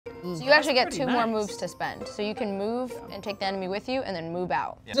So you actually get 2 more moves to spend. So you can move and take the enemy with you and then move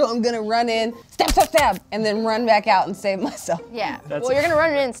out. So I'm gonna run in, stab, stab, stab, and then run back out and save myself. Yeah. Well, you're gonna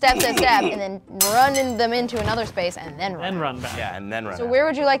run in, stab, stab, stab, and then run them into another space and then run. And run back. Yeah, and then run. So where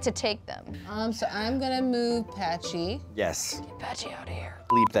would you like to take them? So I'm gonna move Patchy. Yes. Get Patchy out of here.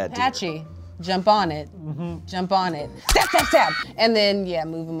 Leap that deer. Patchy, jump on it. Jump on it. Stab, stab, stab. And then, yeah,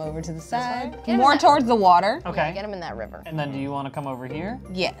 move him over to the side. More towards the water. Okay. Yeah, get him in that river. And then do you want to come over here?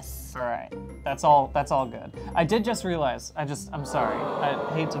 Yes. All right, that's all good. I did just realize, I'm sorry.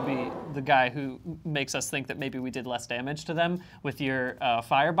 I hate to be the guy who makes us think that maybe we did less damage to them with your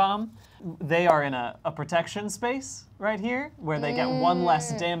firebomb. They are in a protection space right here where they get 1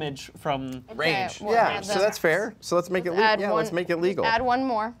 less damage from range. We'll Yeah, add so them. that's fair. So let's make it legal. Yeah, let's make it legal. Add 1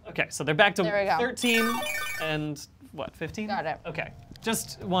 more. Okay, so they're back to There we go. 13 and what, 15? Got it. Okay,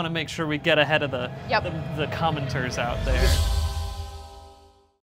 just want to make sure we get ahead of the Yep. the commenters out there.